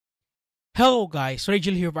Hello guys,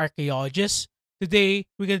 Rachel here of Archaeologist. Today,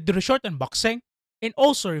 we're gonna do a short unboxing and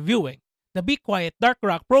also reviewing the Be Quiet Dark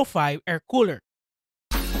Rock Pro 5 air cooler.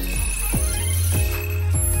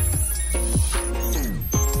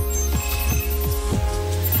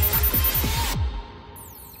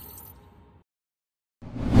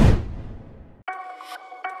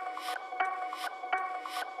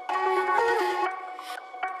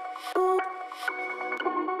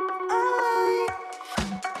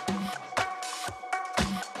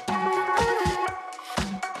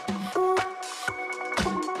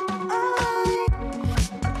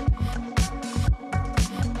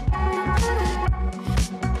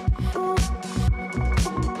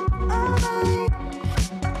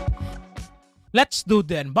 Let's do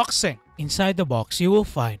the unboxing. Inside the box, you will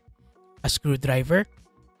find a screwdriver,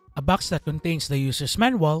 a box that contains the user's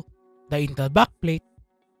manual, the Intel backplate,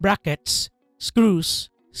 brackets, screws,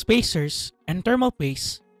 spacers, and thermal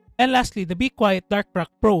paste, and lastly the Be Quiet Dark Rock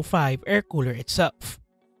Pro 5 air cooler itself.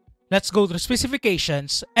 Let's go to the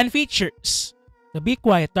specifications and features. The Be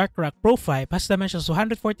Quiet Dark Rock Pro 5 has dimensions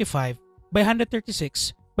 145 by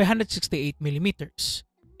 136 by 168 millimeters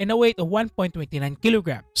and a weight of 1.29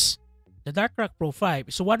 kilograms. The Dark Rock Pro 5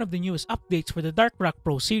 is one of the newest updates for the Dark Rock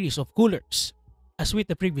Pro series of coolers. As with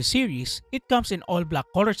the previous series, it comes in all black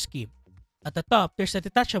color scheme. At the top, there's a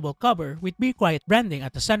detachable cover with Be Quiet branding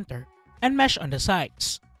at the center and mesh on the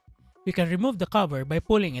sides. You can remove the cover by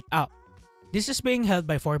pulling it out. This is being held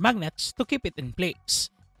by 4 magnets to keep it in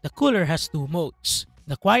place. The cooler has 2 modes,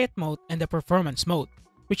 the quiet mode and the performance mode,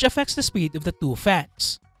 which affects the speed of the 2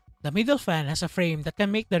 fans. The middle fan has a frame that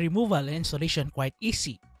can make the removal and installation quite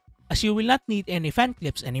easy, as you will not need any fan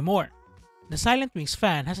clips anymore. The Silent Wings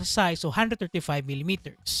fan has a size of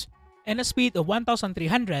 135mm and a speed of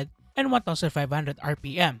 1300 and 1500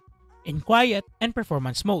 RPM in quiet and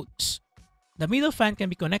performance modes. The middle fan can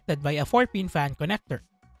be connected via a 4-pin fan connector.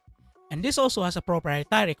 And this also has a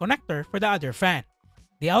proprietary connector for the other fan.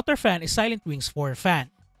 The outer fan is Silent Wings 4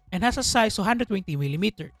 fan and has a size of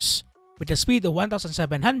 120mm with a speed of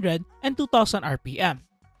 1700 and 2000 RPM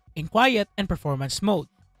in quiet and performance mode.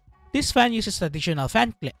 This fan uses traditional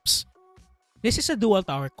fan clips. This is a dual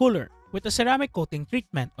tower cooler with a ceramic coating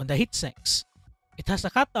treatment on the heatsinks. It has a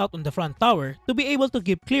cutout on the front tower to be able to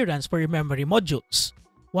give clearance for your memory modules.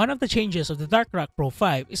 One of the changes of the Dark Rock Pro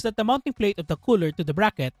 5 is that the mounting plate of the cooler to the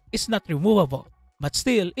bracket is not removable, but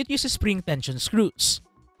still it uses spring tension screws.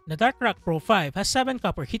 The Dark Rock Pro 5 has 7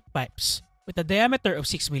 copper heat pipes with a diameter of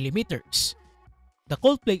 6mm. The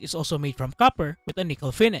cold plate is also made from copper with a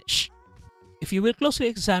nickel finish. If you will closely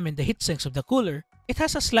examine the heatsinks of the cooler, it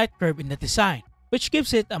has a slight curve in the design, which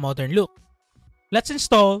gives it a modern look. Let's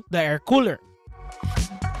install the air cooler.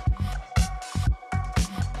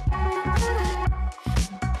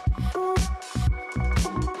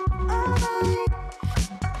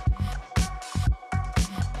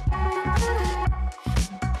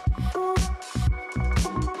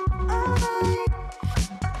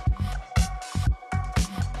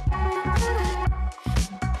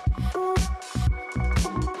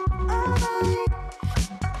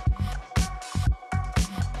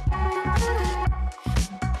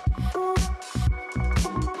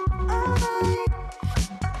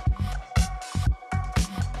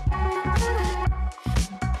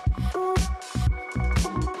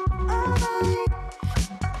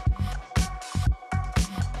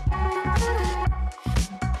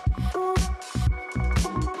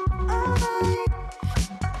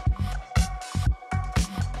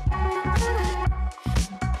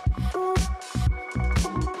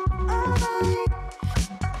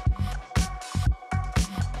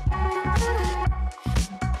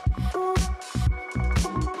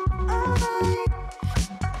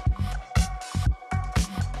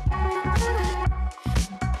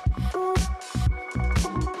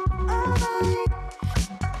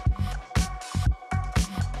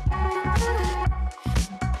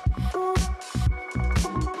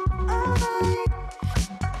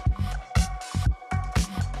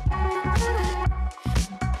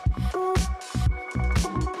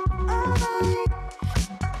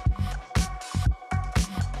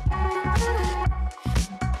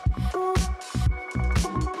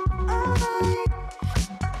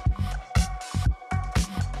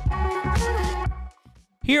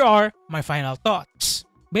 Here are my final thoughts.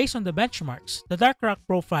 Based on the benchmarks, the Dark Rock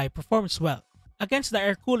Pro 5 performs well against the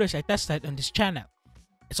air coolers I tested on this channel.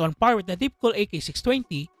 It's on par with the Deepcool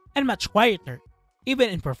AK620 and much quieter, even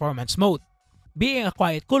in performance mode. Being a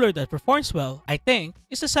quiet cooler that performs well, I think,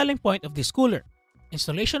 is the selling point of this cooler.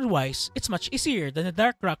 Installation-wise, it's much easier than the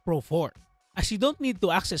Dark Rock Pro 4, as you don't need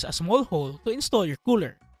to access a small hole to install your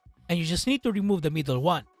cooler, and you just need to remove the middle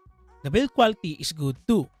one. The build quality is good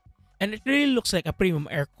too, and it really looks like a premium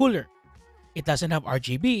air cooler. It doesn't have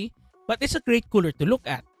RGB, but it's a great cooler to look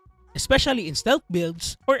at, especially in stealth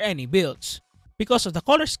builds or any builds, because of the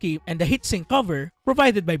color scheme and the heatsink cover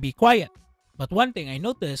provided by Be Quiet. But one thing I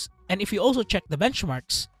noticed, and if you also check the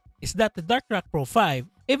benchmarks, is that the DarkRock Pro 5,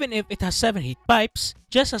 even if it has 7 heat pipes,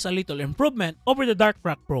 just has a little improvement over the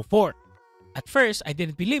DarkRock Pro 4. At first, I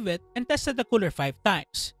didn't believe it and tested the cooler 5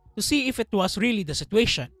 times to see if it was really the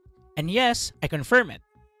situation. And yes, I confirm it.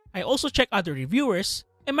 I also checked other reviewers,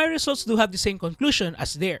 and my results do have the same conclusion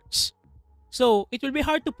as theirs. So, it will be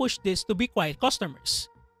hard to push this to Be Quiet customers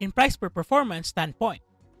in price per performance standpoint,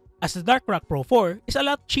 as the DarkRock Pro 4 is a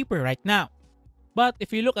lot cheaper right now. But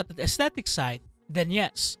if you look at the aesthetic side, then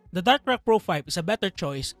yes, the DarkRock Pro 5 is a better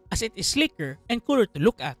choice as it is sleeker and cooler to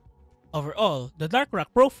look at. Overall, the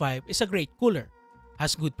DarkRock Pro 5 is a great cooler,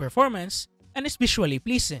 has good performance, and is visually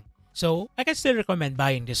pleasing, so I can still recommend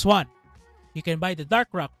buying this one. You can buy the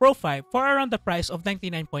DarkRock Pro 5 for around the price of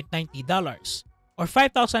 $99.90 or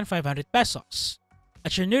 5,500 pesos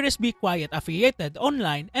at your nearest Be Quiet affiliated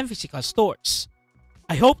online and physical stores.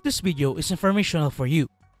 I hope this video is informational for you.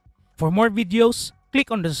 For more videos,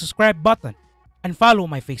 click on the subscribe button and follow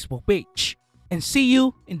my Facebook page. And see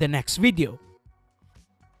you in the next video.